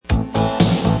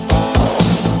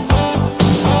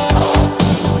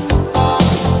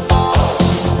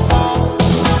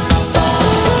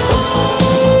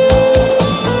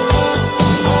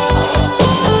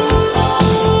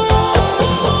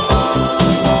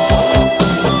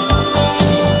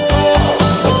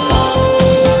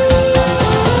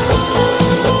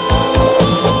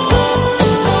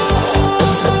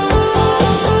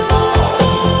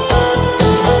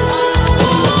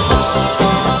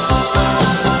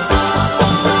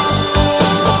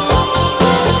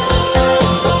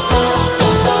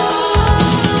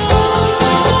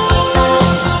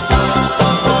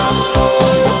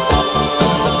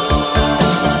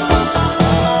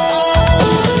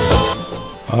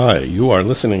Hi, you are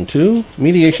listening to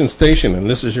Mediation Station, and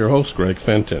this is your host, Greg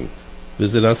Fenton.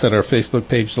 Visit us at our Facebook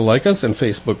page to like us and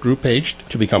Facebook group page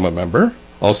to become a member.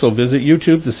 Also visit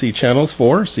YouTube to see channels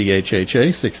for CHHA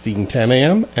 1610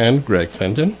 AM and Greg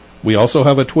Fenton. We also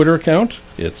have a Twitter account.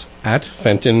 It's at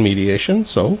Fenton Mediation,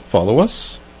 so follow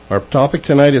us. Our topic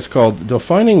tonight is called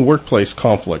Defining Workplace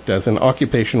Conflict as an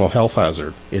Occupational Health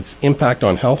Hazard, Its Impact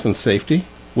on Health and Safety,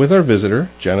 with our visitor,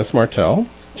 Janice Martel.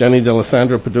 Jenny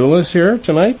D'Alessandro Padula is here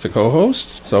tonight to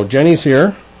co-host. So Jenny's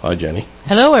here. Hi, Jenny.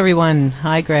 Hello, everyone.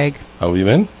 Hi, Greg. How have you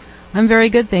been? I'm very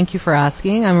good. Thank you for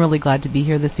asking. I'm really glad to be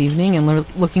here this evening and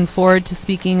looking forward to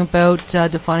speaking about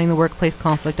defining the workplace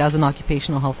conflict as an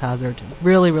occupational health hazard.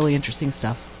 Really, really interesting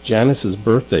stuff. Janice's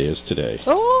birthday is today.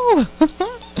 Oh!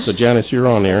 So, Janice, you're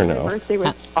on air now. Happy birthday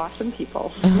with awesome people.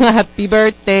 Happy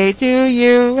birthday to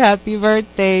you. Happy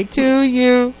birthday to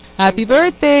you. Happy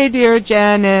birthday, dear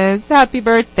Janice. Happy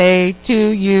birthday to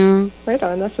you. Right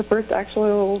on. That's the first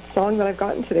actual song that I've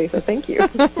gotten today, so thank you.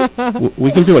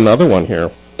 We can do another one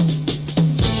here.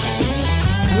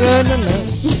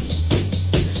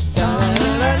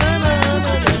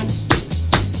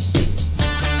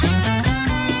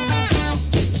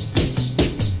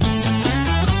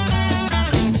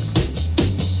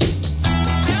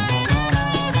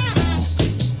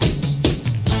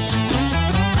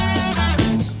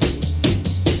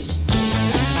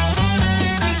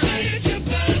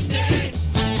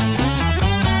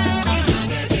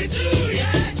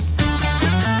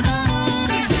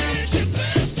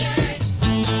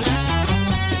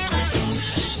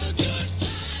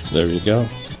 There you go.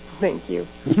 Thank you.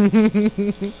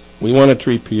 We want to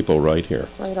treat people right here.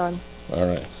 Right on. All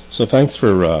right. So thanks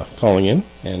for calling in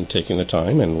and taking the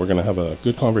time, and we're going to have a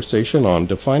good conversation on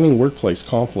defining workplace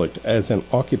conflict as an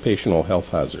occupational health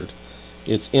hazard,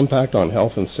 its impact on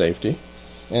health and safety.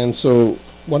 And so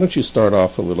why don't you start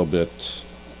off a little bit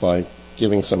by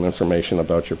giving some information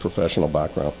about your professional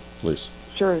background, please.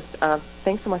 Sure.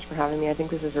 Thanks so much for having me. I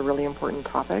think this is a really important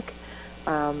topic.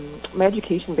 My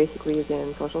education basically is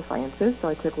in social sciences, so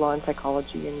I took law and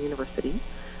psychology in university.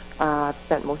 I've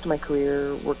spent most of my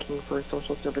career working for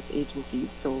social service agencies,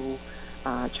 so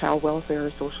child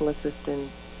welfare, social assistance,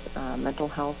 mental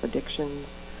health, addictions,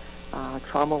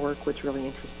 trauma work, which really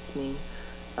interests me.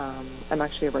 I'm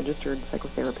actually a registered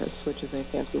psychotherapist, which is a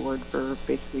fancy word for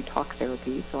basically talk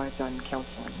therapy, so I've done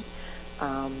counseling.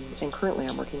 And currently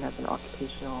I'm working as an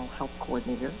occupational health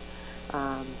coordinator,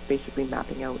 basically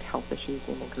mapping out health issues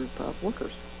in a group of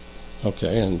workers.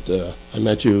 Okay, and I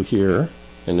met you here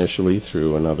initially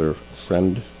through another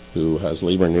friend who has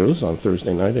Labor News on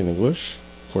Thursday night in English,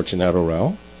 Fortunato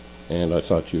Rao, and I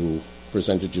thought you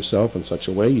presented yourself in such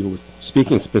a way. You were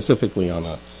speaking specifically on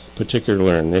a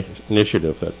particular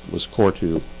initiative that was core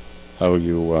to how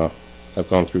you have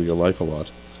gone through your life a lot,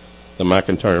 the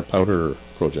McIntyre Powder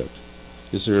Project.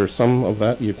 Is there some of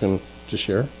that you can just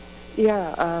share?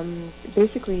 Yeah,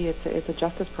 basically it's a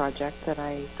justice project that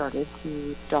I started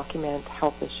to document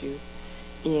health issues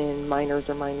in miners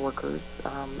or mine workers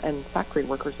and factory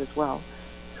workers as well,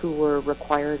 who were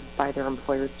required by their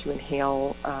employers to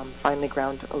inhale finely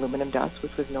ground aluminum dust,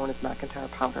 which was known as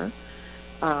McIntyre powder.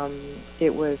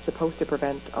 It was supposed to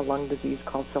prevent a lung disease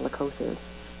called silicosis,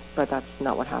 but that's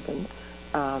not what happened.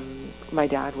 My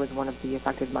dad was one of the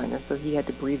affected miners, so he had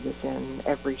to breathe this in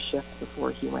every shift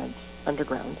before he went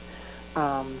underground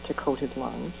to coat his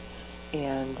lungs.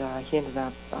 And he ended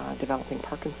up developing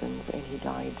Parkinson's, and he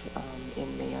died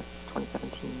in May of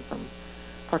 2017 from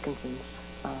Parkinson's.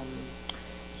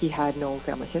 He had no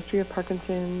family history of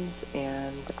Parkinson's,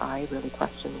 and I really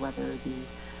questioned whether the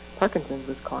Parkinson's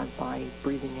was caused by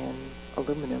breathing in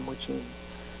aluminum, which is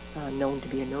known to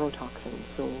be a neurotoxin.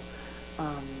 So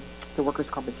the workers'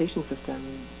 compensation system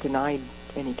denied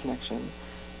any connection,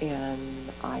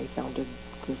 and I founded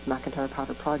this McIntyre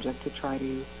Powder Project to try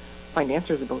to find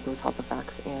answers about those health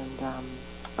effects and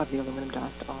of the aluminum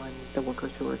dust on the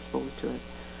workers who were exposed to it.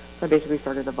 So I basically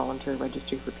started a voluntary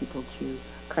registry for people to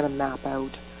kind of map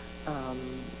out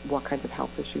what kinds of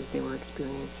health issues they were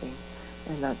experiencing,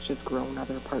 and that's just grown.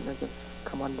 Other partners have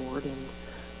come on board, and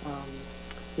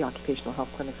the Occupational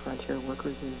Health Clinic for Ontario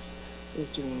Workers is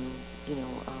doing,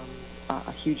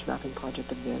 a huge mapping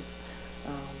project of this.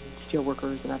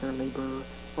 Steelworkers and other labor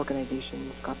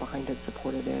organizations got behind it,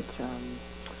 supported it.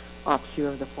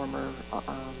 OPSEO, the former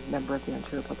member of the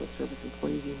Ontario Public Service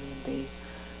Employees Union, they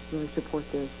really support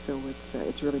this, so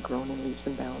it's really grown in leaps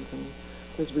and bounds, and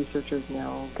there's researchers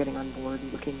now getting on board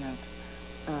looking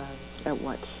at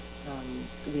what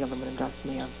the aluminum dust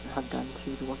may have done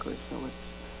to the workers, so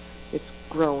it's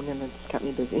grown and it's kept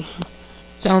me busy.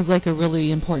 Sounds like a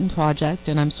really important project,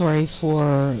 and I'm sorry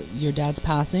for your dad's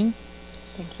passing.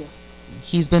 Thank you.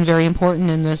 He's been very important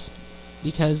in this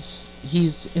because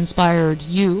he's inspired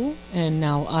you and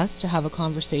now us to have a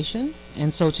conversation.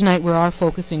 And so tonight we are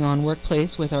focusing on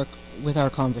workplace with our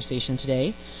conversation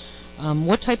today.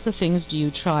 What types of things do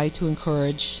you try to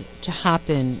encourage to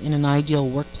happen in an ideal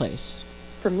workplace?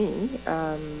 For me,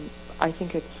 I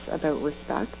think it's about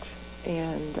respect.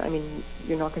 And, I mean,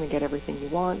 you're not going to get everything you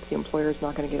want. The employer's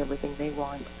not going to get everything they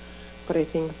want. But I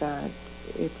think that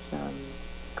it's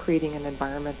creating an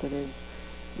environment that is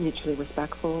mutually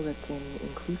respectful, that's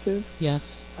inclusive.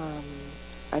 Yes.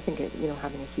 I think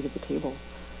having a seat at the table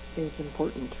is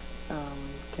important,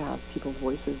 to have people's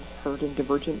voices heard and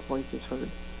divergent voices heard.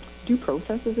 Due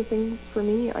process is a thing for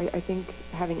me. I think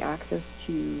having access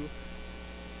to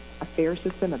a fair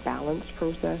system, a balanced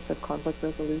process of conflict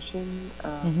resolution,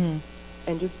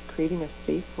 and just creating a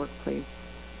safe workplace,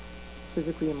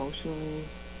 physically, emotionally,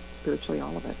 spiritually,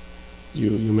 all of it.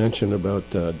 You mentioned about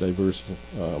diverse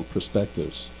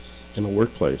perspectives in a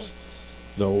workplace,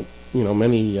 though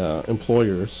many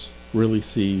employers really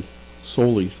see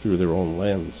solely through their own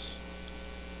lens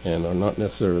and are not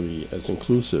necessarily as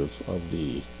inclusive of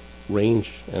the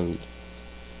range and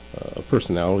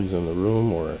personalities in the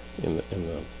room or in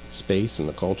the space and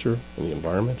the culture and the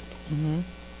environment.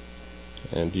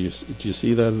 And do you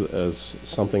see that as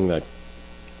something that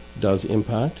does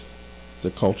impact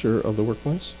the culture of the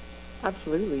workplace?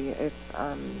 Absolutely.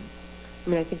 I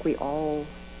think we all,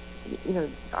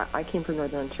 I came from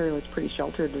Northern Ontario. It's pretty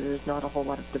sheltered. There's not a whole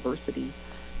lot of diversity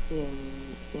in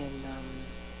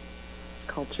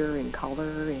culture, in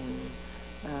color, in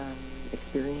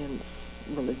experience,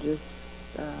 religious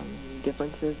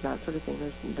differences, that sort of thing.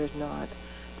 There's not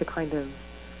the kind of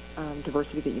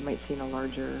diversity that you might see in a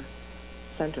larger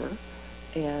center.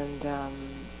 And,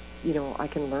 I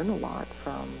can learn a lot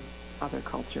from other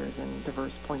cultures and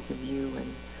diverse points of view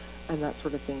and that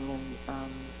sort of thing. And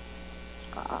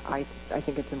I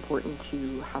think it's important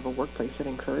to have a workplace that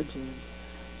encourages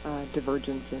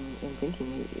divergence in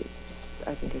thinking.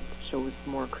 I think it shows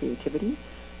more creativity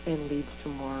and leads to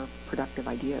more productive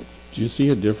ideas. Do you see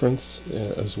a difference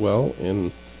as well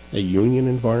in a union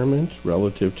environment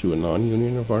relative to a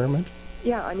non-union environment?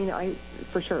 Yeah,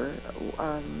 for sure.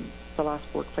 The last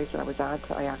workplace that I was at,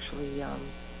 I actually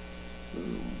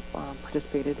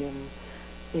participated in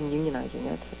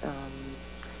unionizing it.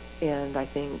 And I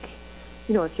think,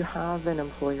 if you have an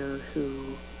employer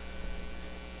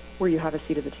where you have a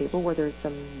seat at the table, where there's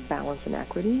some balance and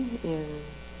equity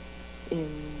in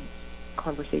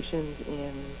conversations,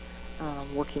 in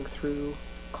working through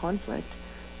conflict,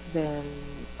 then,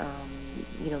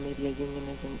 maybe a union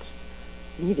isn't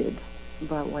needed.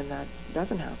 But when that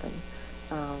doesn't happen,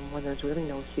 when there's really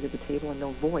no seat at the table and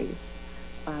no voice,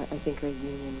 I think a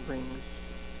union brings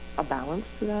a balance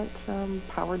to that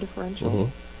power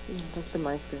differential. That's been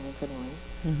my experience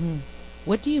anyway.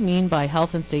 What do you mean by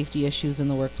health and safety issues in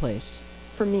the workplace?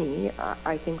 For me,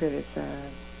 I think that it's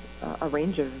a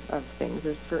range of things.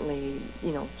 There's certainly,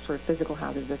 sort of physical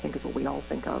hazards, I think, is what we all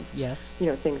think of. Yes.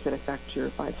 Things that affect your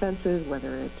five senses,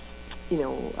 whether it's,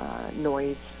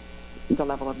 noise, the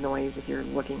level of noise if you're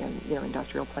looking at,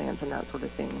 industrial plants and that sort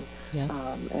of thing, yes.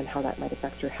 And how that might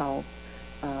affect your health.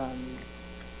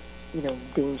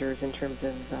 Dangers in terms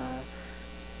of,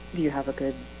 do you have a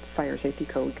good fire safety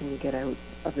code? Can you get out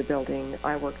of the building?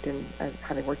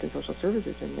 Having worked in social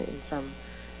services in some,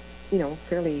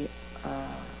 fairly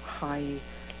high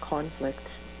conflict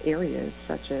areas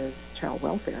such as child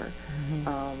welfare,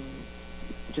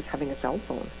 just having a cell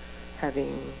phone,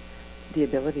 having the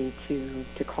ability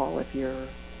to call if you're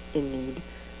in need,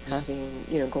 having,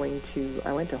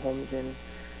 I went to homes in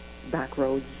back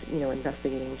roads,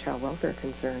 investigating child welfare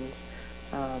concerns,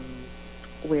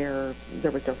 where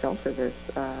there was no cell service.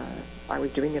 I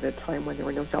was doing it at a time when there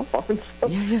were no cell phones. So,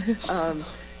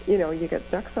 you get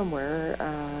stuck somewhere,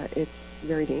 it's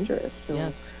very dangerous. So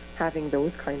yes. Having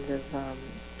those kinds of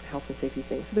health and safety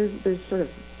things. So there's sort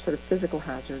of physical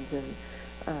hazards and,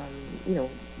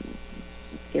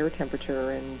 air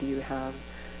temperature, and do you have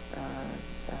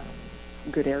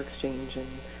good air exchange and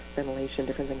ventilation,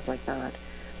 different things like that.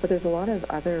 But there's a lot of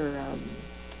other,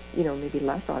 maybe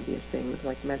less obvious things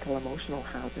like mental, emotional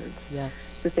hazards. Yes.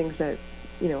 The things that,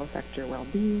 affect your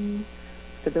well-being,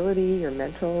 stability, your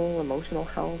mental, emotional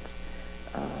health.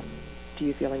 Do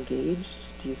you feel engaged?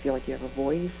 Do you feel like you have a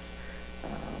voice?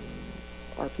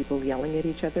 Are people yelling at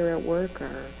each other at work?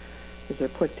 Is there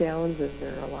put-downs? Is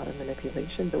there a lot of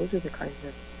manipulation? Those are the kinds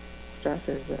of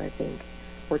stressors that I think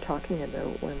we're talking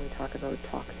about when we talk about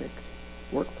toxic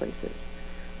workplaces.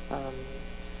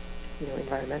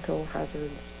 Environmental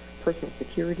hazards, personal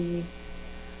security,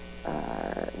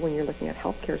 when you're looking at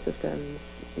healthcare systems,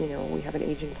 we have an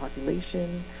aging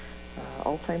population.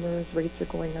 Alzheimer's rates are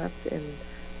going up, and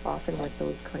often with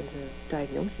those kinds of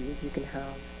diagnoses, you can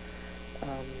have,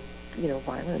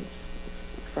 violence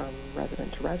from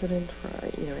resident to resident,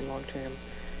 in long-term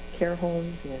care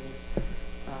homes, in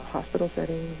hospital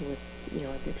settings with,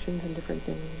 addictions and different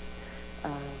things.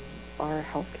 Our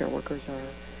healthcare workers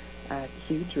are at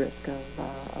huge risk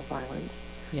of violence.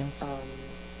 Yes.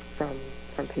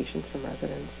 From patients, from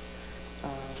residents,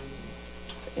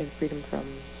 and freedom from,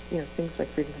 things like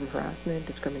freedom from harassment,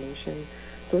 discrimination.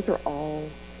 Those are all,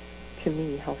 to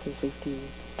me, health and safety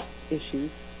issues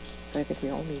that I think we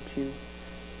all need to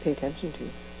pay attention to.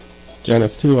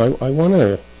 Janice, too, I want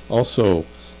to also,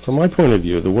 from my point of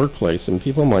view, the workplace, and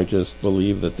people might just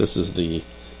believe that this is the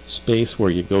space where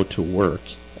you go to work,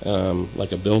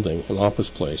 like a building, an office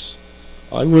place.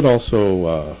 I would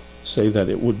also say that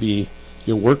it would be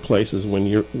your workplace is when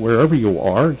you're wherever you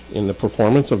are in the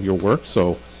performance of your work.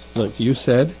 So, like you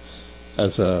said,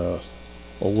 as a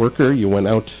worker, you went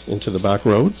out into the back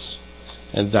roads,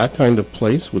 and that kind of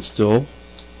place would still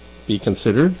be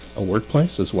considered a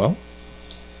workplace as well.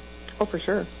 Oh, for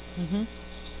sure. Mm-hmm.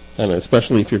 And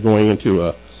especially if you're going into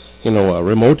a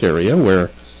remote area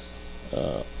where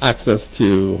access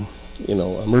to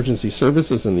emergency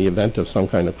services in the event of some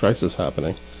kind of crisis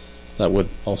happening, that would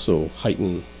also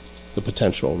heighten the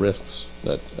potential risks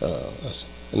that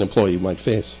an employee might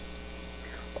face.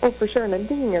 Oh, for sure. And I'm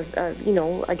thinking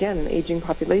of, again, aging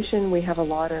population. We have a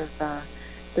lot of,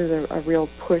 there's a real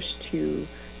push to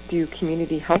do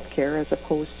community health care as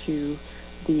opposed to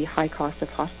the high cost of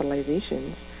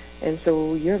hospitalizations. And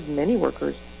so you have many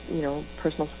workers,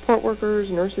 personal support workers,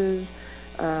 nurses,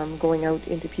 going out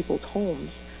into people's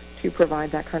homes to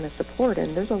provide that kind of support.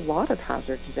 And there's a lot of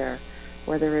hazards there,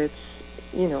 whether it's,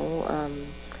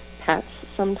 pets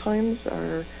sometimes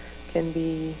can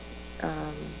be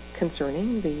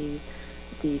concerning,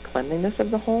 the cleanliness of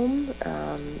the home,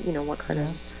 what kind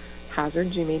of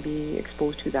hazards you may be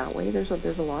exposed to that way. There's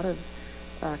a lot of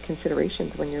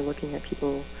considerations when you're looking at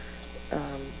people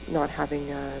not having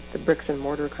the bricks and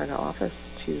mortar kind of office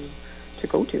to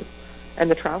go to, and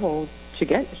the travel to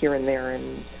get here and there.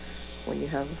 And when you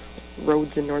have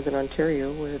roads in northern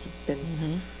Ontario where it's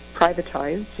been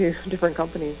privatized to different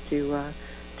companies to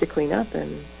clean up,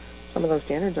 and some of those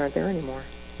standards aren't there anymore.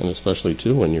 And especially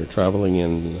too when you're traveling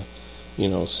in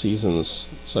seasons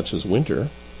such as winter,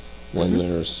 when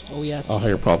there's a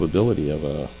higher probability of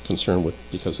a concern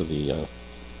because of the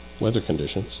weather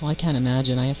conditions. Well, I can't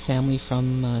imagine. I have family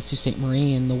from Sault Ste.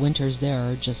 Marie, and the winters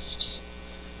there are just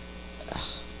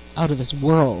out of this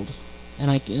world. And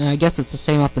I guess it's the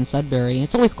same up in Sudbury.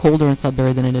 It's always colder in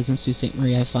Sudbury than it is in Sault Ste.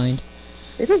 Marie, I find.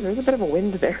 It is. There's a bit of a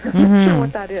wind there. I'm not sure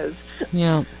what that is.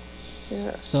 Yeah.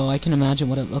 So I can imagine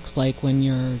what it looks like when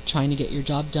you're trying to get your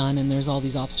job done and there's all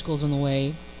these obstacles in the way.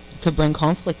 It could bring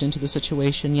conflict into the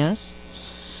situation, yes?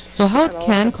 So how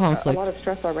can conflict... A lot of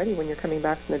stress already when you're coming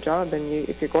back from the job, and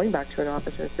if you're going back to an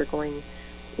office, or if you're going,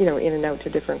 in and out to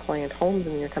different client homes,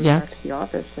 and you're coming back to the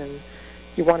office, and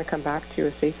you want to come back to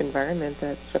a safe environment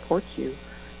that supports you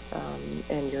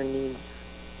and your needs.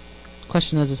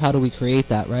 Question is how do we create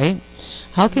that, right?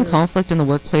 How can conflict in the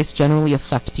workplace generally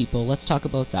affect people? Let's talk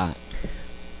about that.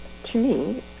 To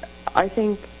me, I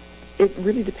think it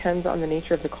really depends on the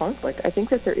nature of the conflict. I think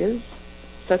that there is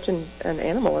such an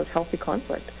animal as healthy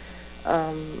conflict.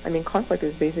 Conflict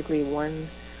is basically one,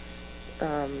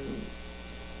 a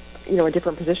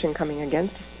different position coming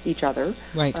against each other,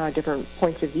 right. Different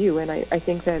points of view. And I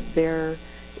think that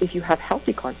if you have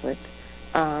healthy conflict,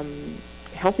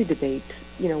 healthy debate,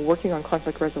 working on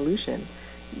conflict resolution,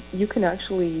 you can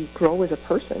actually grow as a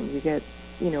person. You get,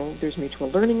 there's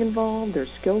mutual learning involved,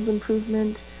 there's skills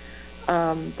improvement.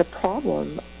 The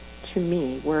problem, to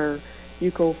me, where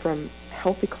you go from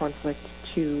healthy conflict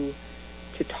to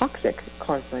toxic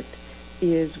conflict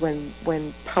is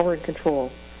when power and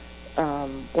control,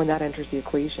 when that enters the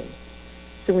equation.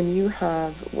 So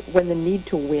when the need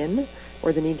to win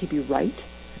or the need to be right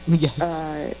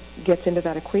gets into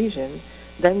that equation,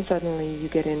 then suddenly you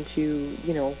get into,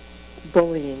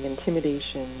 bullying,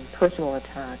 intimidation, personal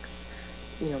attacks,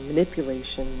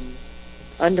 manipulation,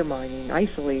 undermining,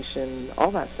 isolation,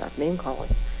 all that stuff, name calling.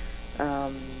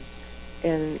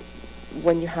 And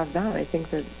when you have that, I think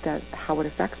that how it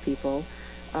affects people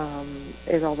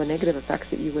is all the negative effects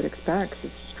that you would expect.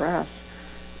 It's stress,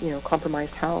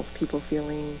 compromised health, people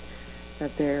feeling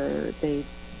that they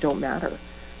don't matter.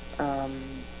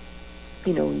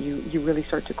 You really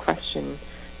start to question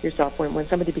yourself when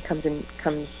somebody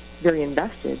becomes very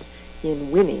invested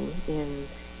in winning,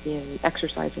 in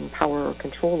exercising power or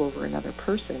control over another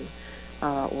person.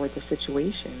 or the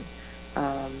situation,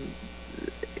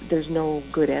 there's no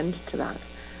good end to that.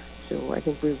 So I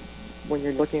think when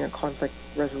you're looking at conflict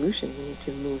resolution, you need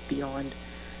to move beyond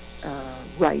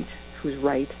who's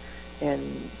right,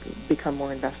 and become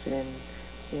more invested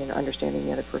in understanding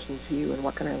the other person's view and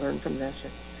what can I learn from this,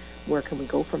 and where can we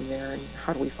go from there, and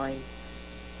how do we find,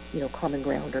 common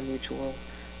ground or mutual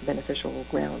beneficial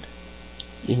ground.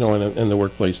 In the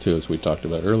workplace too, as we talked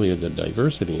about earlier, the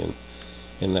diversity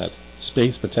in that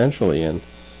space potentially, and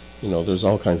there's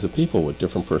all kinds of people with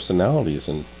different personalities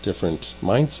and different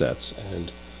mindsets,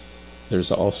 and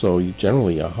there's also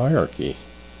generally a hierarchy,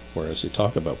 whereas you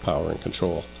talk about power and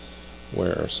control,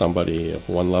 where somebody of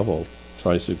one level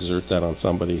tries to exert that on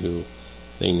somebody who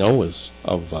they know is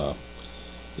of a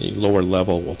lower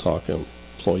level, we'll talk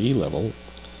employee level,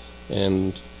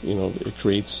 and it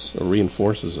creates or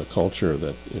reinforces a culture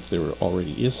that if there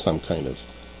already is some kind of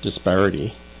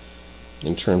disparity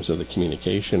in terms of the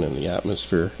communication and the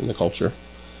atmosphere in the culture,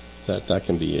 that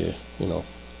can be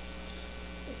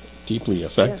deeply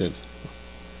affected.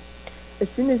 As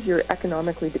soon as you're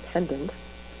economically dependent,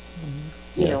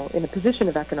 in a position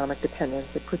of economic dependence,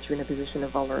 it puts you in a position of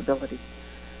vulnerability,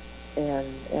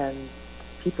 and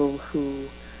people who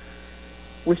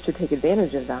wish to take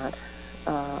advantage of that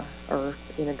are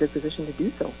in a good position to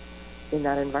do so in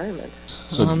that environment.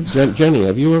 So, Jenny,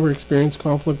 have you ever experienced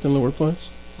conflict in the workplace?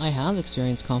 I have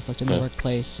experienced conflict in the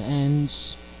workplace, and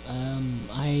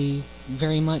I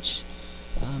very much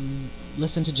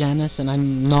listen to Janice, and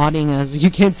I'm nodding as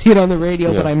you can't see it on the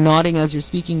radio, but I'm nodding as you're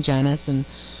speaking, Janice, and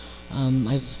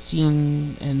I've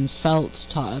seen and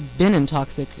been in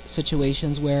toxic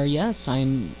situations where, yes,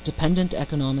 I'm dependent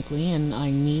economically, and I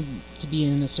need to be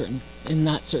in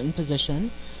that certain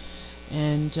position,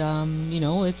 and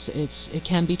it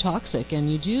can be toxic,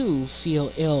 and you do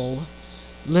feel ill,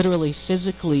 literally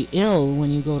physically ill,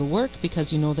 when you go to work,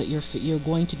 because you know that you're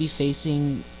going to be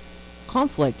facing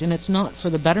conflict, and it's not for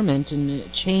the betterment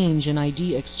and change and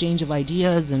exchange of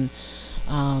ideas and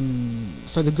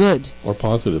for the good or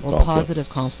positive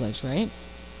conflict, right?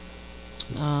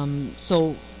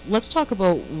 So let's talk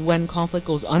about when conflict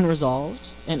goes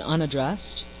unresolved and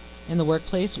unaddressed in the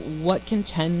workplace. What can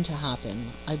tend to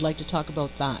happen? I'd like to talk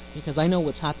about that, because I know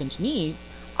what's happened to me.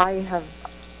 I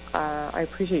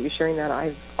appreciate you sharing that.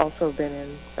 I've also been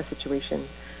in a situation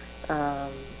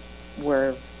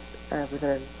where I was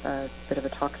in a bit of a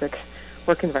toxic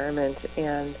work environment,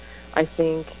 and I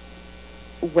think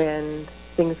when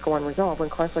things go unresolved, when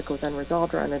conflict goes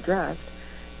unresolved or unaddressed,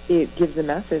 it gives a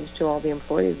message to all the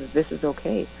employees that this is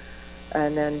okay,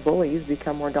 and then bullies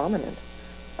become more dominant.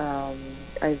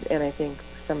 I think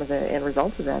some of the end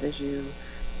results of that is you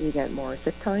get more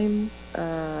sick time.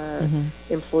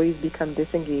 Employees become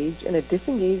disengaged, and a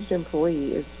disengaged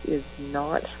employee is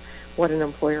not what an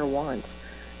employer wants.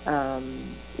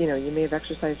 You may have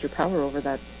exercised your power over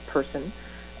that person,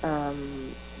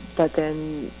 but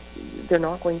then they're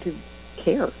not going to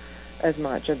care as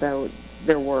much about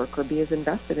their work or be as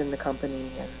invested in the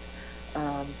company,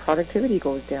 and productivity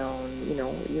goes down.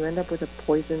 You end up with a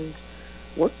poisoned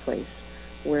workplace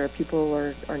where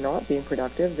people are not being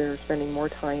productive. They're spending more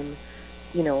time,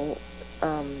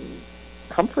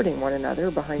 comforting one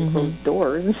another behind closed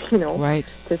doors, right,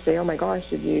 to say, oh my gosh,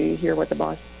 did you hear what the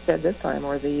boss said this time,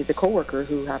 or the coworker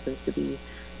who happens to be,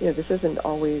 this isn't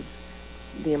always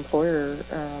the employer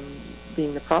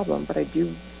being the problem, but I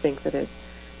do think that it,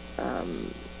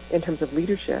 in terms of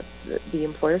leadership, the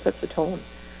employer sets the tone,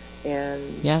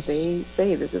 and they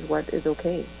say this is what is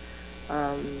okay.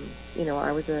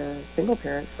 I was a single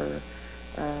parent for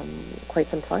quite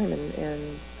some time,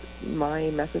 and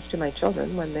my message to my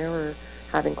children when they were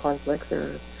having conflicts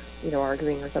or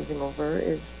arguing or something over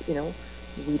is,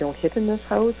 we don't hit in this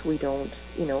house, we don't,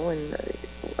 and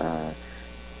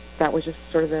that was just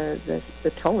sort of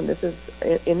the tone. This is,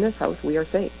 in this house, we are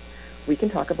safe. We can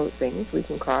talk about things, we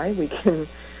can cry, we can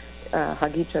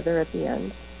hug each other at the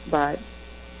end, but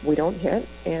we don't hit,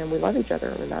 and we love each other,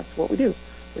 and that's what we do.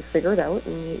 We figure it out,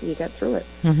 and you get through it.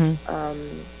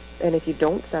 And if you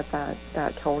don't set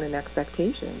that tone and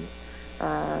expectations,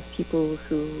 people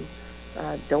who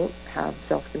don't have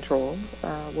self-control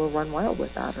will run wild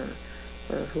with that, or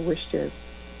who wish to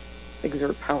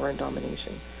exert power and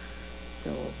domination.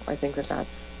 So I think that's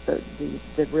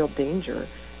the real danger,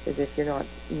 is if you're not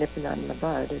nipping that in the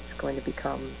bud, it's going to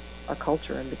become a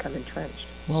culture and become entrenched.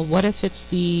 Well, what if it's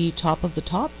the top of the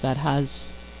top that has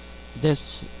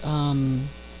this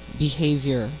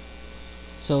behavior?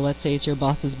 So let's say it's your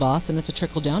boss's boss, and it's a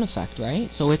trickle-down effect,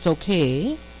 right? So it's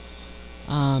okay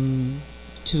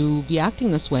to be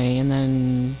acting this way, and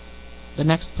then the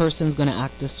next person's going to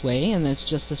act this way, and it's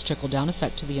just this trickle-down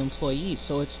effect to the employees.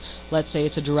 So let's say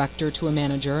it's a director to a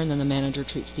manager, and then the manager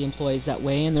treats the employees that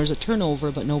way, and there's a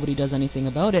turnover, but nobody does anything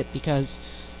about it because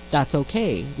that's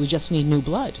okay. We just need new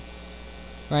blood,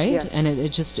 right? Yes. And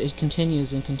it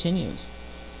continues and continues.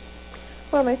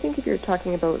 Well, and I think if you're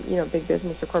talking about, big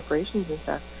business or corporations and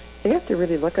stuff, they have to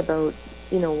really look about,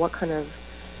 what kind of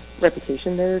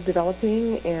reputation they're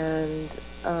developing and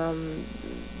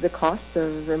the cost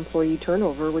of employee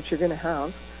turnover, which you're going to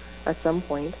have at some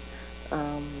point,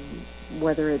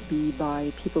 whether it be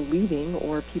by people leaving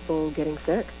or people getting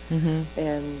sick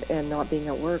and not being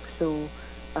at work. So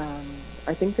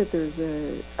I think that there's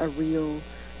a real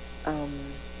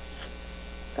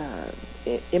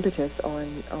impetus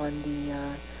on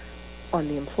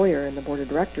the employer and the board of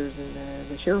directors and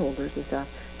the shareholders and stuff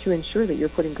to ensure that you're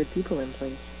putting good people in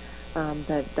place.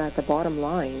 That the bottom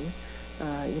line,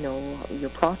 your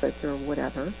profits or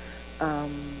whatever,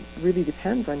 really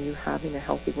depends on you having a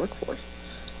healthy workforce.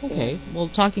 Okay. Well,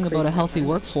 talking about a healthy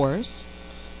workforce,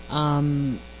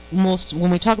 when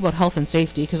we talk about health and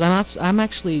safety, because I'm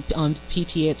actually on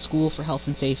PTA at school for health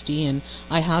and safety, and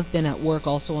I have been at work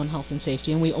also on health and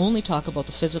safety, and we only talk about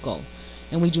the physical,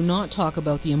 and we do not talk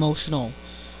about the emotional,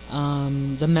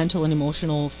 the mental and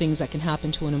emotional things that can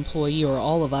happen to an employee or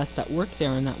all of us that work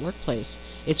there in that workplace.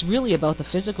 It's really about the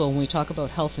physical when we talk about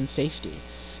health and safety.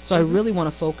 So I really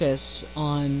want to focus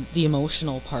on the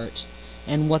emotional part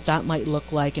and what that might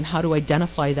look like and how to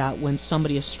identify that when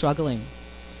somebody is struggling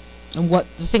and what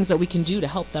the things that we can do to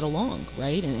help that along,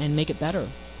 right, and make it better.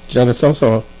 Janice,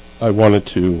 also I wanted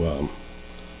to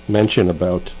mention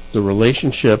about the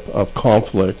relationship of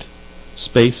conflict,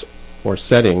 space or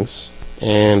settings,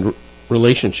 and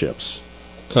relationships.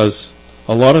 Because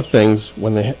a lot of things,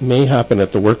 when they may happen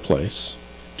at the workplace,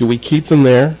 do we keep them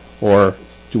there or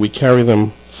do we carry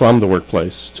them from the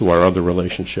workplace to our other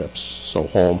relationships? So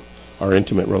home, our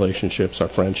intimate relationships, our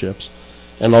friendships.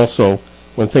 And also,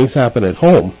 when things happen at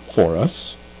home for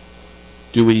us,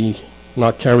 do we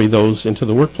not carry those into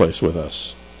the workplace with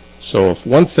us? So if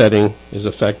one setting is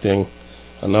affecting,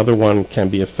 another one can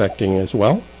be affecting as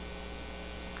well?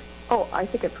 Oh, I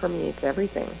think it permeates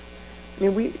everything. I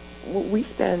mean, we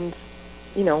spend,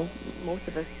 most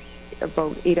of us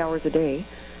about 8 hours a day.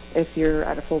 If you're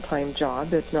at a full-time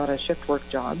job, it's not a shift work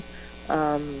job,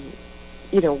 at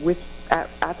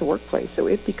the workplace. So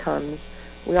it becomes,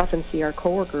 we often see our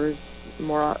coworkers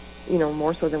more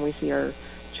so than we see our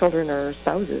children or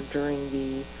spouses during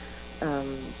the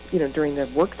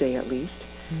workday at least.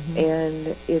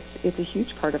 And it's a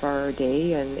huge part of our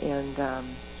day, and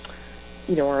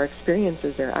our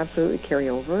experiences there absolutely carry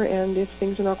over. And if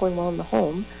things are not going well in the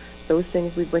home, those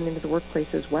things we bring into the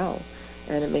workplace as well,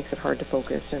 and it makes it hard to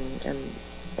focus and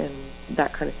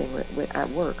that kind of thing at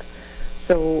work.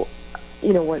 So,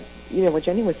 what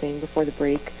Jenny was saying before the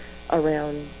break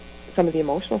around some of the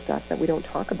emotional stuff that we don't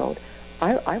talk about.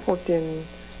 I've worked in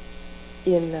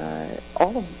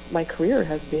all of my career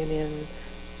has been in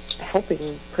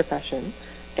helping profession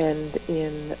and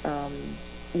in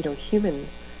human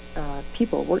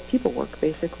people work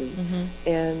basically.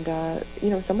 And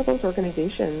some of those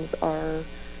organizations are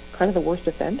kind of the worst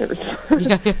offenders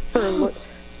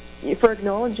for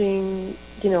acknowledging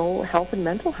health and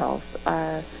mental health.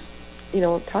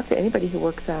 Talk to anybody who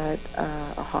works at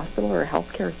a hospital or a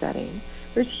healthcare setting.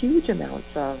 There's huge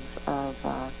amounts of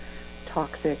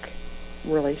toxic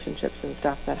relationships and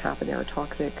stuff that happen there, or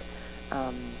toxic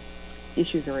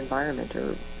issues or environment,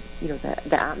 or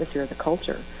the atmosphere, the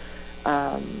culture.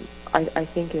 I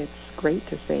think it's great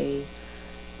to say,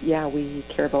 yeah, we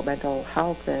care about mental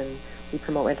health and we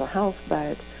promote mental health,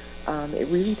 but it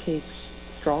really takes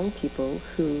strong people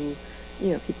who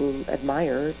people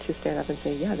admire to stand up and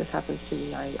say, yeah, this happens to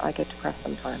me. I get depressed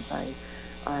sometimes.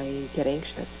 I get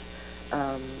anxious.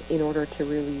 In order to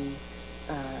really,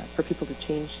 for people to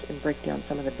change and break down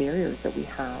some of the barriers that we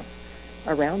have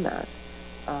around that.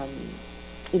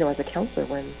 As a counselor,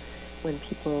 when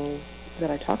people that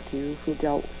I talk to who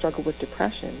struggle with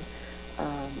depression,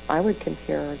 I would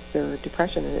compare their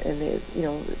depression, and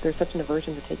there's such an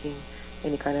aversion to taking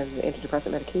any kind of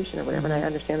antidepressant medication or whatever, and I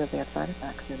understand that they have side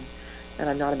effects, and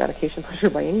I'm not a medication pusher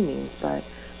by any means, but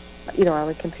I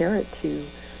would compare it to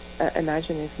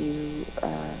imagine if you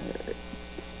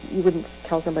wouldn't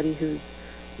tell somebody who's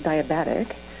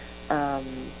diabetic,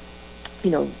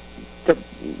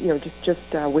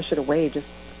 just wish it away, just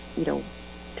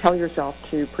tell yourself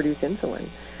to produce insulin.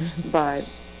 But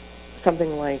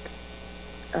something like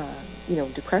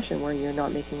depression, where you're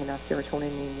not making enough serotonin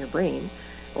in your brain,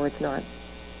 or it's not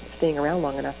staying around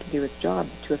long enough to do its job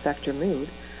to affect your mood,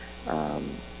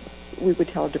 we would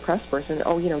tell a depressed person,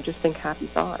 oh, just think happy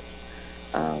thoughts.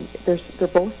 They're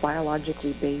both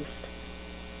biologically based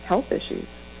health issues.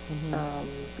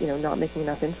 Not making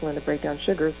enough insulin to break down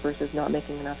sugars versus not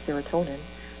making enough serotonin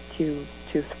to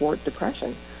thwart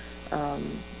depression.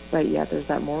 But yet there's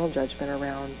that moral judgment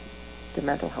around the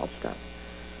mental health stuff.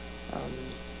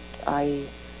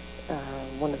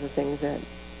 One of the things that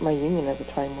my union at the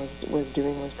time was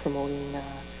doing was promoting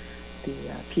the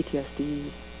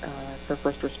PTSD for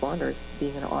first responders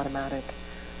being an automatic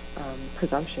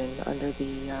presumption under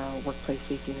the Workplace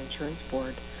Safety and Insurance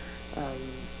Board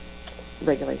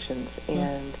regulations.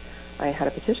 And I had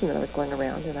a petition that I was going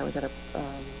around, and I was at a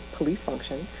police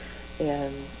function,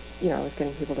 and I was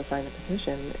getting people to sign the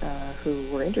petition who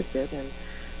were interested, and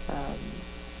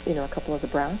a couple of the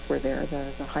brass were there,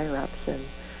 the higher ups, and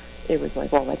it was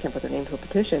like, well, I can't put their name to a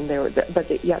petition. They're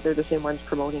the same ones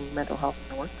promoting mental health in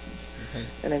the workplace. Okay.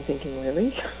 And I'm thinking,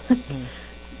 really?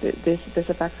 This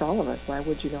affects all of us. Why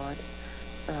would you not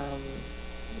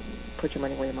put your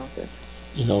money where your mouth is?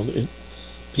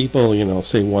 People,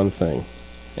 say one thing,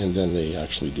 and then they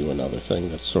actually do another thing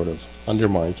that sort of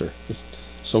undermines or is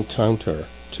so counter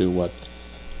to what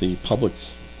the public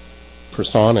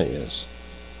persona is.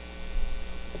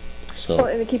 So,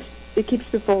 and it keeps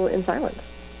people in silence.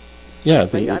 Yeah,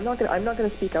 I'm not going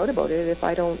to speak out about it if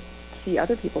I don't see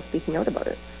other people speaking out about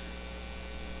it.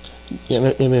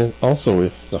 And also,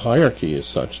 if the hierarchy is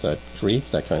such that creates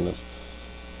that kind of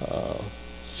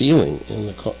feeling in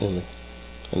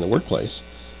the workplace,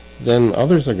 then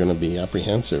others are going to be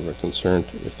apprehensive or concerned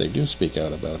if they do speak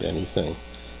out about anything,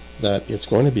 that it's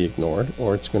going to be ignored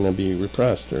or it's going to be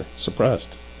repressed or suppressed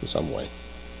in some way.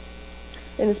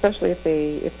 And especially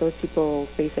if those people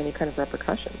face any kind of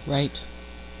repercussion. Right.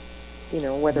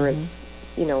 Whether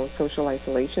it's social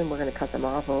isolation, we're going to cut them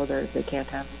off, they can't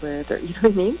handle it, or you know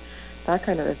what I mean? That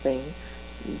kind of a thing.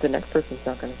 The next person's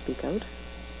not going to speak out.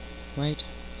 Right.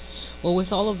 Well,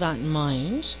 with all of that in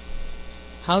mind,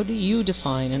 how do you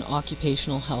define an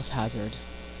occupational health hazard?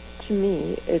 To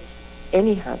me, it's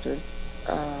any hazard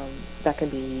that can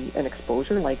be an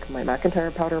exposure, like my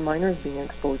McIntyre powder miners being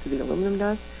exposed to the aluminum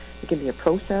dust. It can be a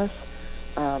process,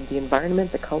 the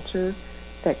environment, the culture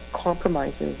that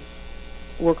compromises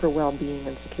worker well-being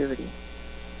and security.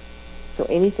 So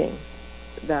anything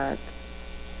that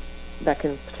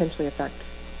can potentially affect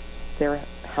their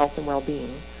health and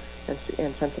well-being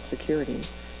and sense of security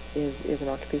is an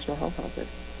occupational health hazard.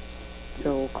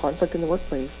 So conflict in the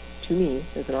workplace, to me,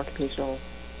 is an occupational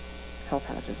health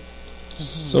hazard.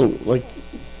 So, like,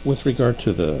 with regard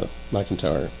to the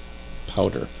McIntyre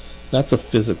powder, that's a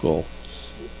physical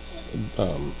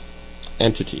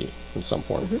entity in some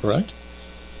form, correct?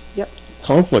 Yep.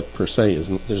 Conflict per se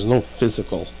there's no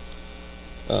physical.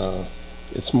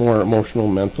 It's more emotional,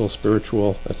 mental,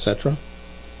 spiritual, etc.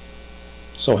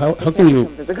 So how can you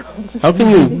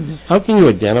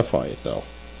identify it though,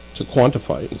 to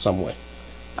quantify it in some way?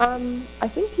 I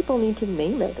think people need to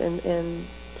name it and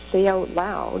say out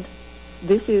loud,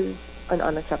 this is an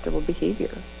unacceptable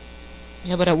behavior.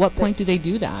 Yeah, but at what point do they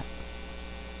do that?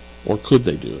 Or could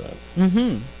they do that?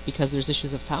 Because there's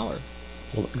issues of power.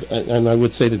 Well, and I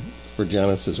would say for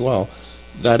Janice as well,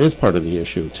 that is part of the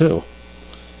issue too.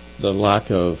 The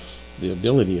lack of the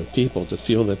ability of people to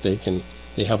feel that they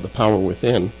have the power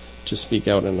within to speak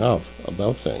out enough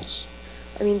about things.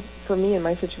 I mean, for me in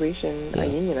my situation, I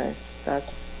unionized. That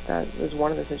was one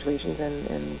of the situations,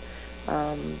 and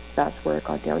that's where it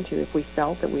got down to. If we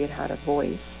felt that we had a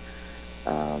voice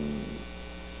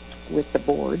with the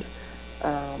board,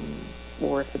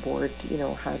 or if the board,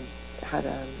 had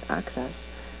access,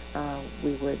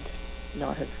 we would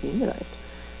not have unionized.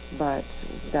 But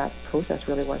that process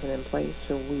really wasn't in place,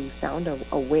 so we found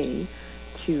a way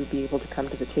to be able to come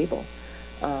to the table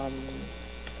and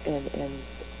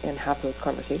have those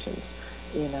conversations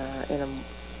in a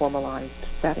formalized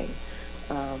setting.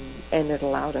 And it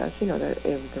allowed us, there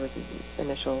was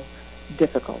initial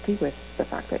difficulty with the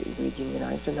fact that we'd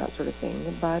unionized and that sort of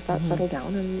thing, but that settled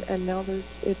down, and now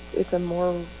it's a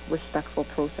more respectful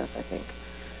process, I think.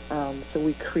 So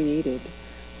we created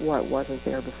what wasn't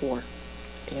there before,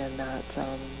 and that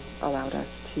allowed us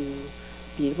to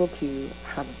be able to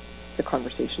have the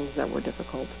conversations that were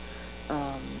difficult,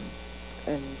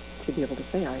 and to be able to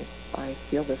say, I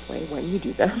feel this way when you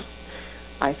do that.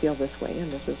 I feel this way,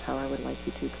 and this is how I would like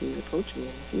you to please approach me in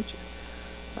the future.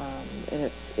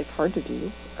 And it's hard to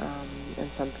do,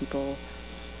 and some people,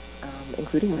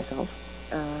 including myself,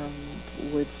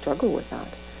 would struggle with that.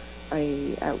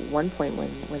 At one point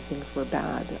when things were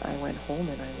bad, I went home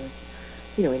and I was,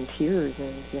 in tears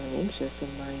and feeling anxious,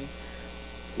 and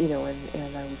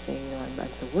and I was saying, I'm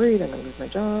so worried, I'm going to lose my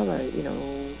job,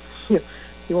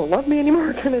 you won't love me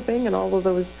anymore, kind of thing, and all of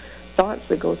those thoughts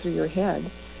that go through your head.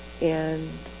 And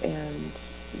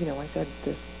I said,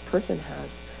 this person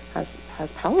has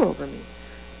power over me.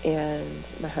 And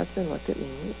my husband looked at me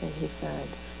and he said,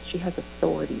 she has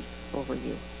authority over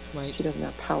you. Right. She doesn't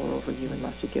have power over you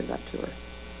unless you give that to her.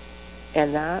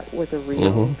 And that was a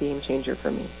real game changer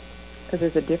for me, because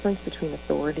there's a difference between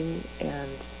authority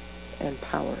and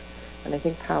power. And I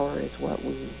think power is what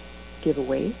we give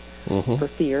away for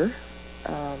fear,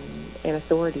 and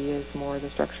authority is more the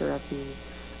structure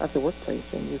of the workplace.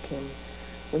 And you can,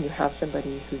 when you have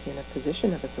somebody who's in a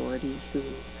position of authority who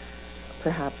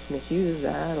perhaps misuses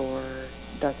that or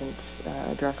doesn't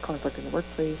address conflict in the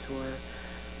workplace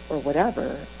or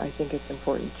whatever, I think it's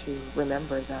important to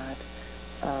remember that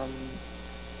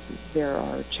there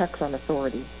are checks on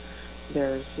authority.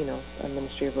 There's, a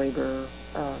Ministry of Labor,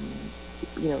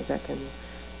 that can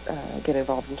get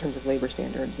involved in terms of labor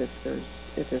standards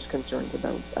if there's concerns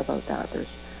about that. There's,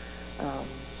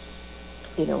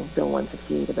 Bill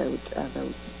 168 about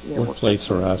workplace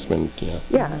harassment.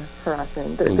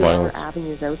 Harassment. There are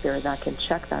avenues out there that can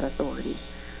check that authority,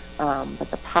 but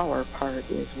the power part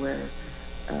is where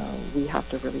we have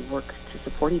to really work to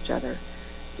support each other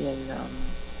in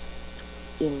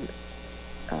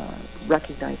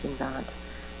recognizing that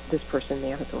this person may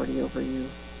have authority over you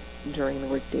during the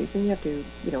work days, and you have to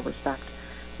respect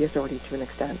the authority to an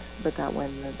extent, but that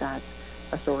when that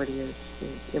authority is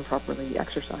improperly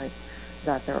exercised,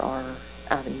 that there are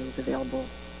avenues available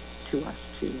to us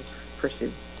to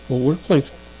pursue. Well,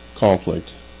 workplace conflict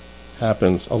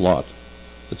happens a lot.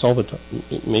 It's all the time.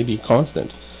 It may be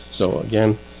constant. So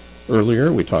again,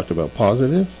 earlier we talked about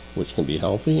positive, which can be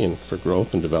healthy and for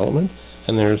growth and development,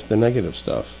 and there's the negative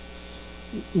stuff.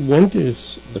 When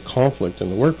does the conflict in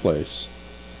the workplace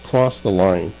cross the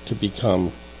line to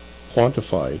become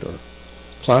quantified or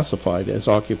classified as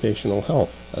occupational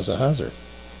health, as a hazard?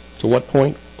 To what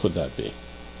point could that be?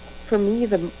 For me,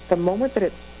 the moment that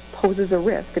it poses a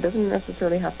risk, it doesn't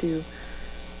necessarily have to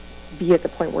be at the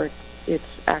point where it's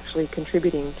actually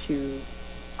contributing to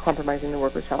compromising the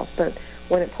worker's health, but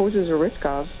when it poses a risk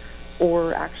of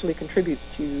or actually contributes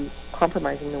to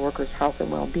compromising the worker's health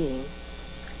and well-being,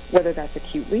 whether that's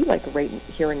acutely, like right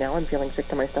here and now I'm feeling sick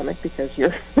to my stomach because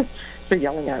you're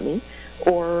yelling at me,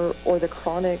 or the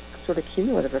chronic sort of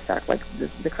cumulative effect, like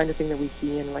the kind of thing that we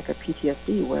see in like a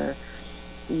PTSD where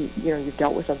you've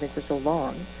dealt with something for so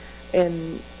long.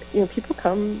 And people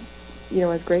come,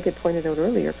 as Greg had pointed out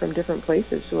earlier, from different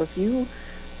places. So if you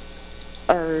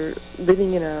are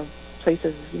living in a place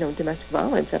of domestic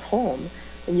violence at home,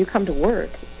 and you come to work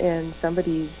and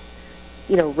somebody's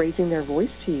raising their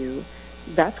voice to you,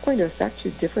 that's going to affect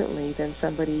you differently than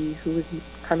somebody who is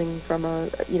coming from a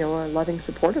loving,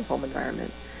 supportive home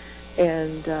environment.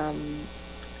 And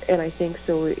I think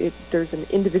so. There's an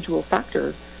individual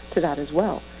factor to that as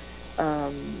well.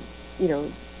 There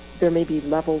may be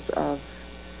levels of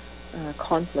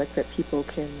conflict that people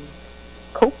can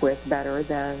cope with better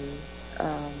than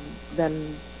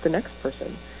the next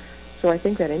person. So I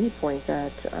think at any point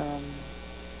that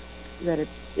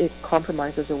it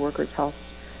compromises a worker's health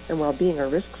and well-being, or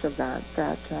risks of that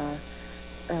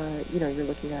you're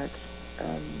looking at.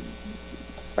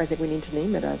 I think we need to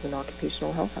name it as an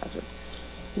occupational health hazard.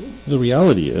 The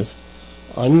reality is,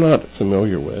 I'm not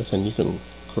familiar with, and you can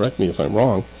correct me if I'm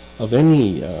wrong, of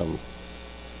any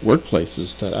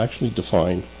workplaces that actually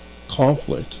define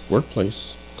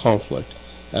workplace conflict,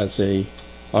 as a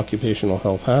occupational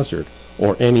health hazard,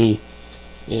 or any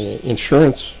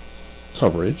insurance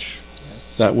coverage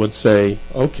that would say,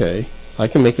 okay, I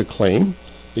can make a claim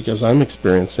because I'm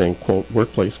experiencing, quote,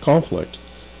 workplace conflict,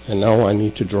 and now I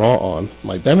need to draw on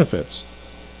my benefits.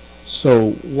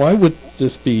 So why would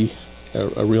this be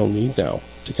a real need now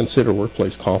to consider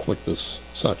workplace conflict as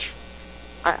such?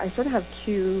 I sort of have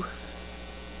two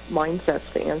mindsets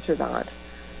to answer that.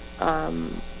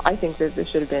 I think that this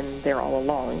should have been there all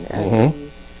along.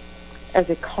 As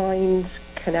a kind,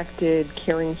 connected,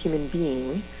 caring human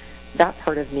being, that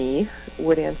part of me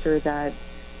would answer that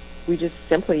we just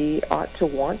simply ought to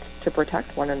want to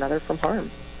protect one another from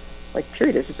harm. Like,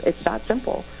 period. It's that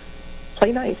simple.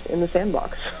 Play nice in the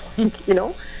sandbox,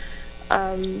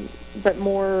 But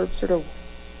more sort of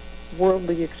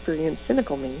worldly experience,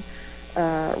 cynical me,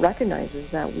 recognizes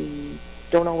that we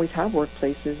don't always have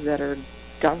workplaces that are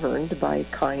governed by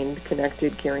kind,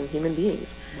 connected, caring human beings.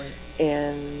 Right.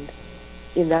 And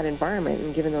in that environment,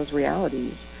 and given those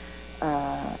realities,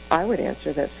 I would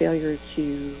answer that failure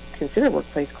to consider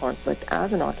workplace conflict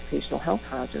as an occupational health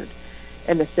hazard,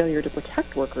 and the failure to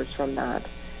protect workers from that,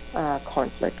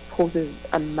 conflict poses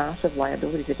a massive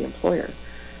liability to the employer.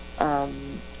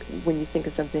 When you think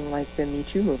of something like the Me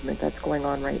Too movement that's going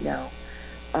on right now,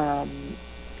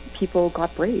 people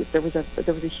got brave. There was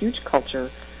a huge culture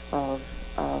of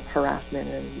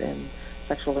harassment and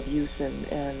sexual abuse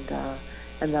and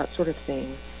that sort of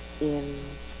thing in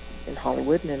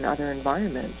Hollywood and in other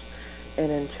environments. And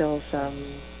until some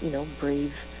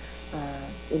brave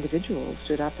individuals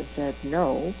stood up and said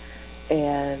no,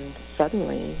 and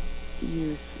suddenly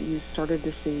you started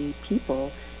to see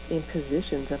people in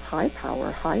positions of high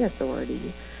power, high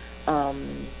authority,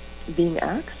 being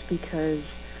axed because,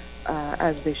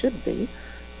 as they should be,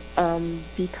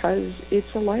 because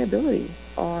it's a liability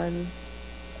on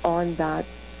that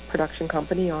production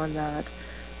company, on that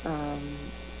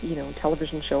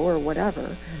television show or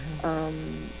whatever.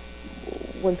 Mm-hmm.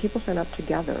 When people stand up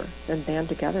together and band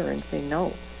together and say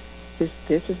no,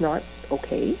 this is not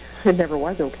okay. It never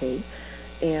was okay,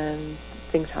 and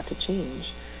things have to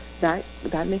change. That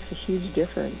makes a huge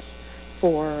difference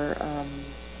for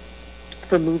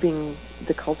moving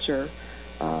the culture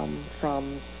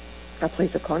from a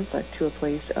place of conflict to a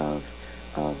place of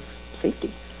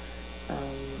safety.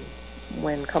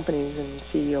 When companies and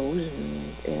CEOs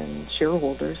and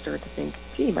shareholders start to think,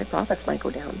 gee, my profits might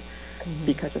go down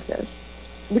because of this,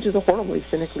 which is a horribly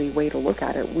cynically way to look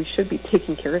at it. We should be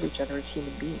taking care of each other as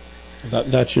human beings.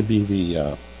 That should be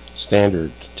the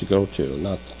standard to go to,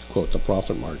 not quote the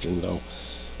profit margin, though.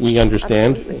 We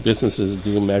understand Absolutely. Businesses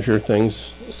do measure things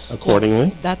accordingly.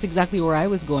 Well, that's exactly where I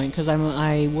was going, because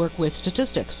I work with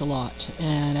statistics a lot,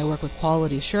 and I work with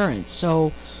quality assurance.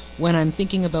 So when I'm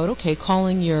thinking about,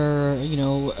 calling your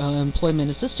employment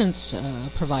assistance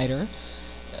provider,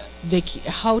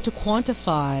 how to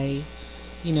quantify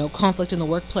conflict in the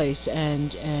workplace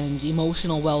and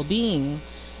emotional well-being,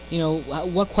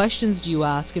 what questions do you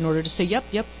ask in order to say, yep,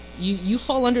 you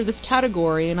fall under this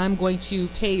category and I'm going to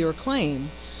pay your claim?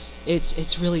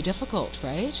 It's really difficult,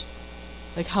 right?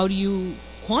 Like, how do you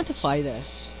quantify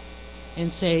this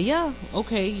and say,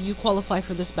 you qualify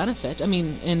for this benefit? I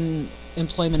mean, in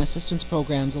employment assistance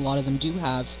programs, a lot of them do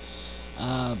have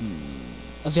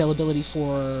availability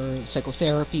for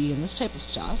psychotherapy and this type of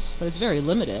stuff, but it's very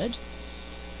limited.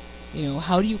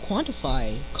 How do you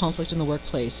quantify conflict in the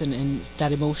workplace and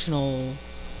that emotional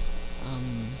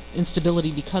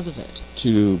instability because of it?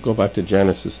 To go back to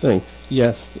Janice's thing,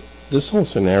 yes, this whole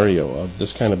scenario of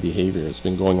this kind of behavior has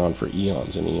been going on for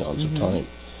eons and eons of time.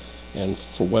 And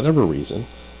for whatever reason,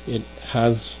 it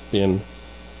has been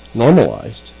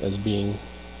normalized as being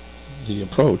the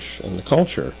approach and the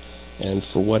culture. And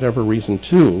for whatever reason,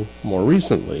 too, more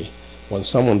recently, when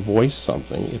someone voiced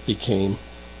something, it became,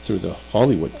 through the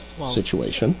Hollywood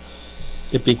situation,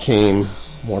 it became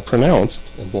more pronounced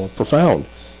and more profound.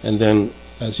 And then,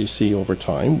 as you see over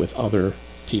time with other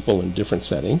people in different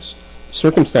settings,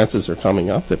 circumstances are coming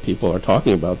up that people are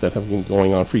talking about that have been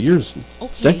going on for years,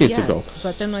 decades ago.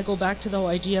 But then I go back to the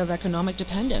idea of economic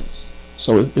dependence.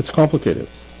 So it's complicated.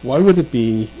 Why would it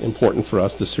be important for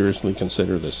us to seriously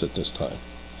consider this at this time?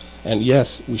 And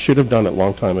yes, we should have done it a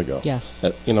long time ago. Yes.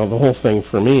 The whole thing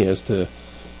for me is to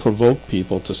provoke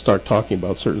people to start talking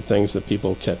about certain things that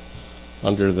people kept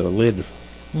under the lid.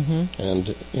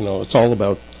 And, it's all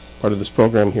about, part of this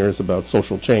program here is about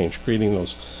social change, creating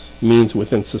those means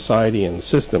within society and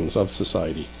systems of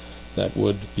society that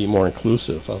would be more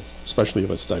inclusive, especially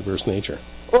of its diverse nature.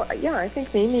 Well, yeah, I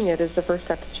think naming it is the first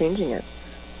step to changing it.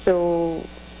 So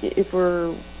if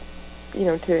we're,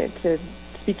 to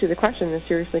speak to the question and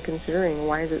seriously considering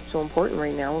why is it so important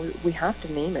right now, we have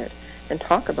to name it and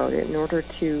talk about it in order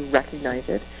to recognize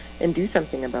it and do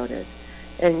something about it.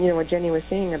 And, what Jenny was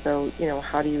saying about,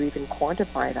 how do you even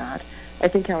quantify that? I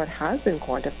think how it has been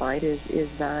quantified is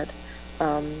that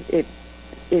it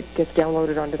gets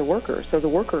downloaded onto the worker. So the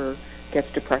worker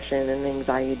gets depression and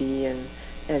anxiety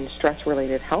and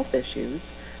stress-related health issues,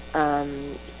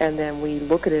 and then we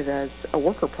look at it as a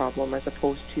worker problem as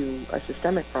opposed to a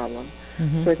systemic problem.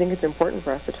 So I think it's important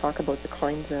for us to talk about the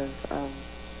kinds of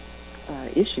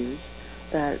issues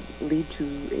that lead to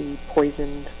a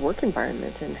poisoned work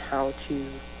environment and how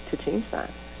to change that.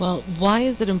 Well, why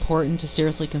is it important to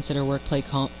seriously consider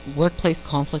workplace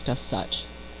conflict as such?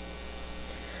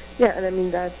 Yeah, and I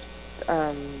mean that's,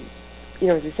 as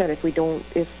you said, if we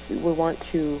want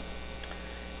to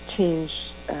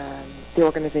change the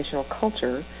organizational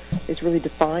culture, it's really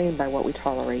defined by what we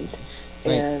tolerate.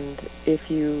 Right. And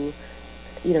if you'll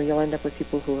end up with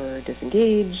people who are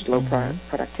disengaged, low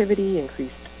productivity,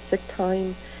 increased sick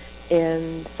time,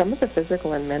 and some of the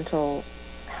physical and mental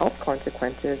health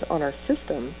consequences on our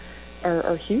system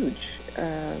are huge.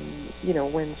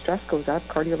 when stress goes up,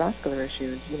 cardiovascular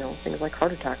issues, things like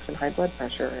heart attacks and high blood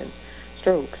pressure and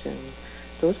strokes and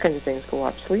those kinds of things go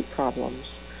up. Sleep problems,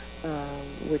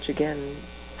 which again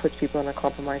puts people in a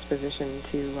compromised position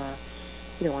to,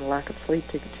 on lack of sleep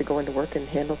to go into work and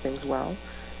handle things well.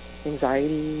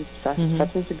 Anxiety,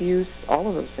 substance abuse, all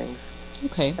of those things.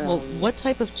 Okay. Well, what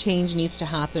type of change needs to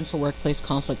happen for workplace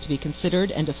conflict to be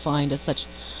considered and defined as such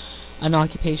an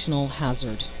occupational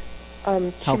hazard?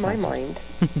 To my mind,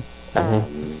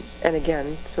 and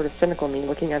again, sort of cynical me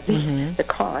looking at the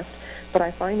cost, but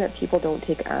I find that people don't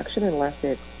take action unless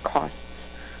it costs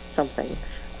something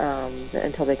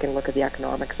until they can look at the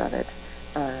economics of it.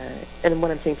 And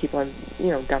when I'm saying people, I'm,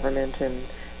 government and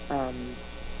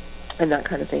that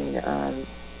kind of thing.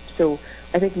 So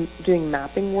I think doing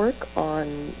mapping work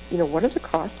on, what are the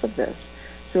costs of this?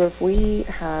 So if we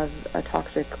have a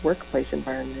toxic workplace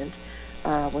environment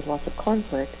with lots of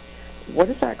conflict, what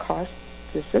does that cost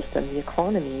the system, the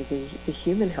economy, the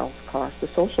human health cost, the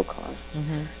social cost?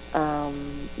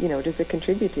 Does it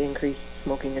contribute to increased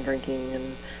smoking and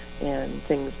drinking and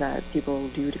things that people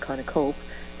do to kind of cope?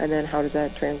 And then how does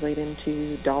that translate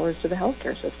into dollars to the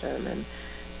healthcare system? And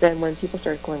then when people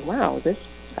start going, wow, this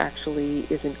actually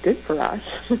isn't good for us,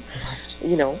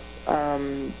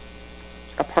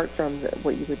 apart from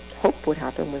what you would hope would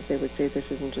happen was they would say this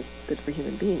isn't just good for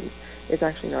human beings. It's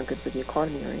actually not good for the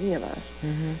economy or any of us.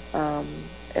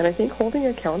 And I think holding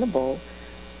accountable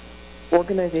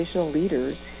organizational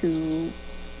leaders who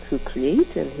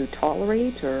create and who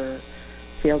tolerate or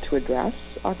fail to address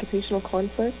occupational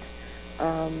conflict,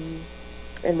 and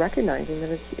recognizing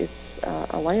that it's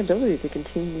a liability to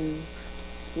continue,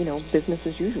 business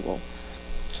as usual.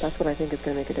 That's what I think is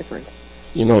going to make a difference.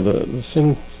 The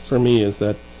thing for me is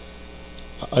that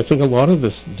I think a lot of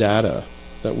this data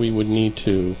that we would need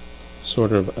to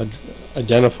sort of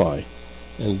identify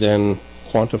and then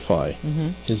quantify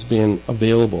has been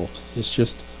available. It's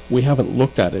just we haven't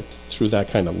looked at it through that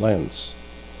kind of lens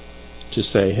to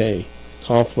say, hey,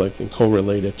 conflict and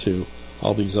correlate it to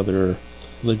all these other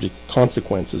lived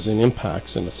consequences and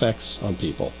impacts and effects on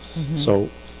people. So,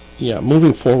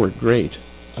 moving forward, great.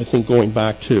 I think going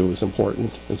back to is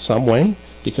important in some way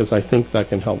because I think that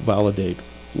can help validate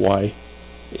why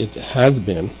it has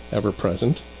been ever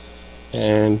present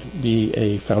and be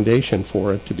a foundation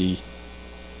for it to be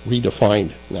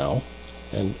redefined now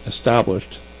and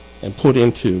established and put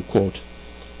into, quote,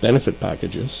 benefit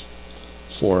packages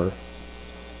for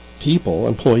people,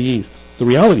 employees. The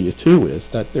reality, too, is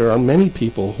that there are many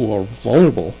people who are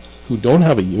vulnerable, who don't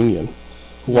have a union,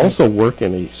 who also work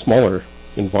in a smaller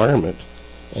environment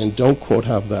and don't, quote,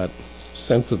 have that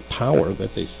sense of power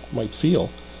that they might feel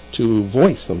to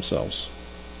voice themselves.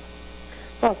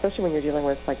 Well, especially when you're dealing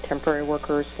with, like, temporary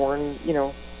workers, foreign,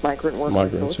 migrant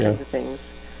workers, those kinds of things.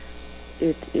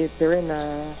 They're in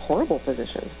a horrible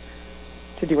position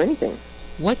to do anything.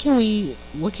 What can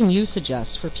you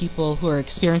suggest for people who are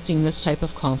experiencing this type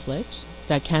of conflict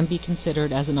that can be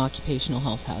considered as an occupational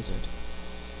health hazard?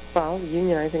 Well,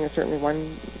 unionizing is certainly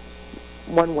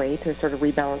one way to sort of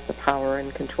rebalance the power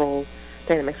and control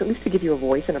dynamics, at least to give you a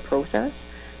voice and a process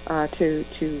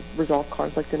to resolve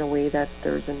conflict in a way that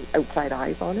there's an outside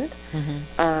eyes on it.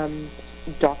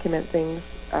 Document things,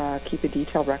 keep a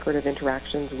detailed record of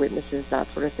interactions, witnesses,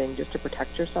 that sort of thing, just to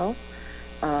protect yourself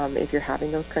if you're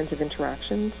having those kinds of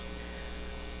interactions.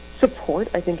 Support,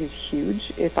 I think, is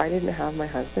huge. If I didn't have my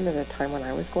husband at a time when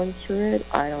I was going through it,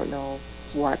 I don't know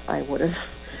what I would have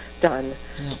done.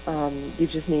 You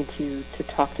just need to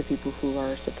talk to people who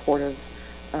are supportive,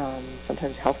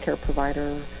 sometimes healthcare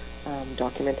provider,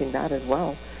 documenting that as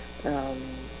well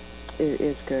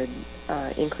is good.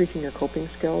 Increasing your coping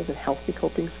skills and healthy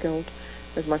coping skills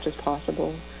as much as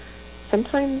possible.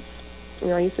 Sometimes,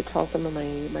 I used to tell some of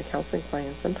my counseling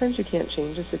clients, sometimes you can't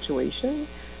change a situation,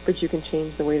 but you can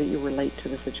change the way that you relate to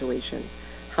the situation.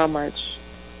 How much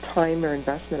time or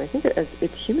investment. I think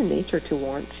it's human nature to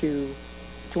want people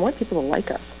to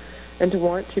like us and to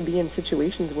want to be in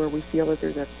situations where we feel that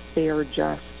there's a fair,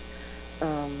 just,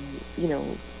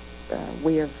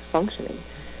 way of functioning.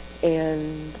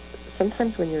 And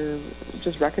sometimes when you're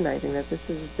just recognizing that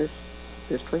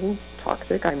this person's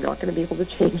toxic, I'm not going to be able to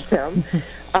change them,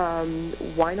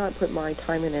 why not put my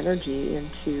time and energy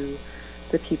into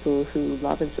the people who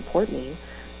love and support me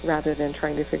rather than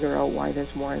trying to figure out why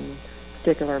this one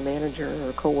particular manager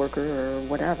or coworker or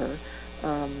whatever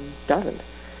doesn't.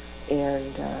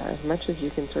 And as much as you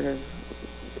can sort of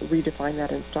redefine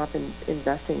that and stop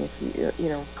investing,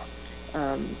 if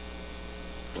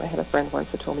I had a friend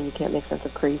once that told me you can't make sense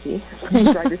of crazy.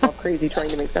 You drive yourself crazy trying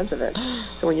to make sense of it.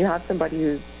 So when you have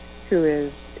somebody who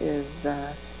is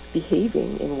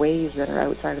behaving in ways that are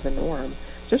outside of the norm,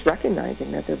 just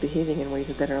recognizing that they're behaving in ways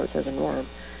that are outside of the norm,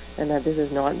 and that this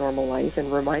is not normal life,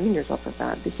 and reminding yourself of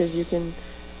that, because you can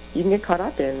get caught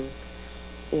up in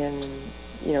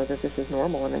that this is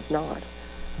normal and it's not.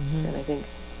 Mm-hmm. And I think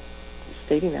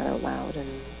stating that out loud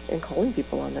and calling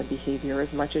people on their behavior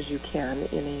as much as you can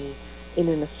in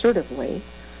an assertive way,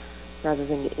 rather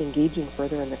than engaging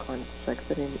further in the conflict,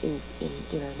 but in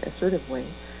an assertive way.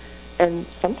 And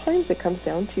sometimes it comes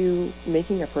down to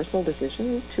making a personal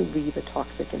decision to leave a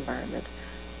toxic environment,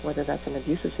 whether that's an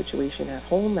abusive situation at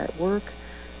home, at work,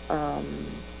 and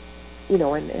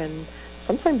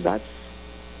sometimes that's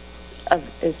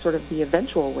is sort of the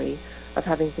eventual way of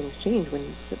having things change. When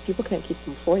people can't keep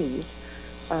employees,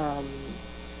 at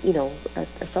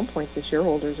some point the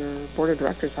shareholders or board of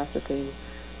directors have to say,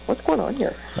 what's going on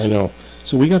here? I know.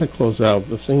 So we got to close out.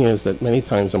 The thing is that many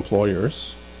times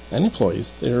employers and employees,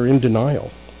 they're in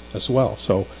denial as well.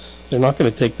 So they're not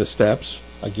going to take the steps.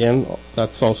 Again,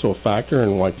 that's also a factor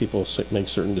in why people make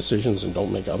certain decisions and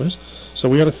don't make others. So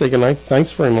we got to say goodnight.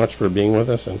 Thanks very much for being with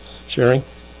us and sharing,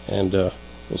 and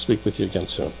we'll speak with you again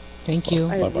soon. Thank you.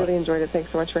 I really enjoyed it.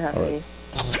 Thanks so much for having me.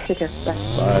 Take care. Bye.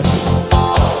 Bye.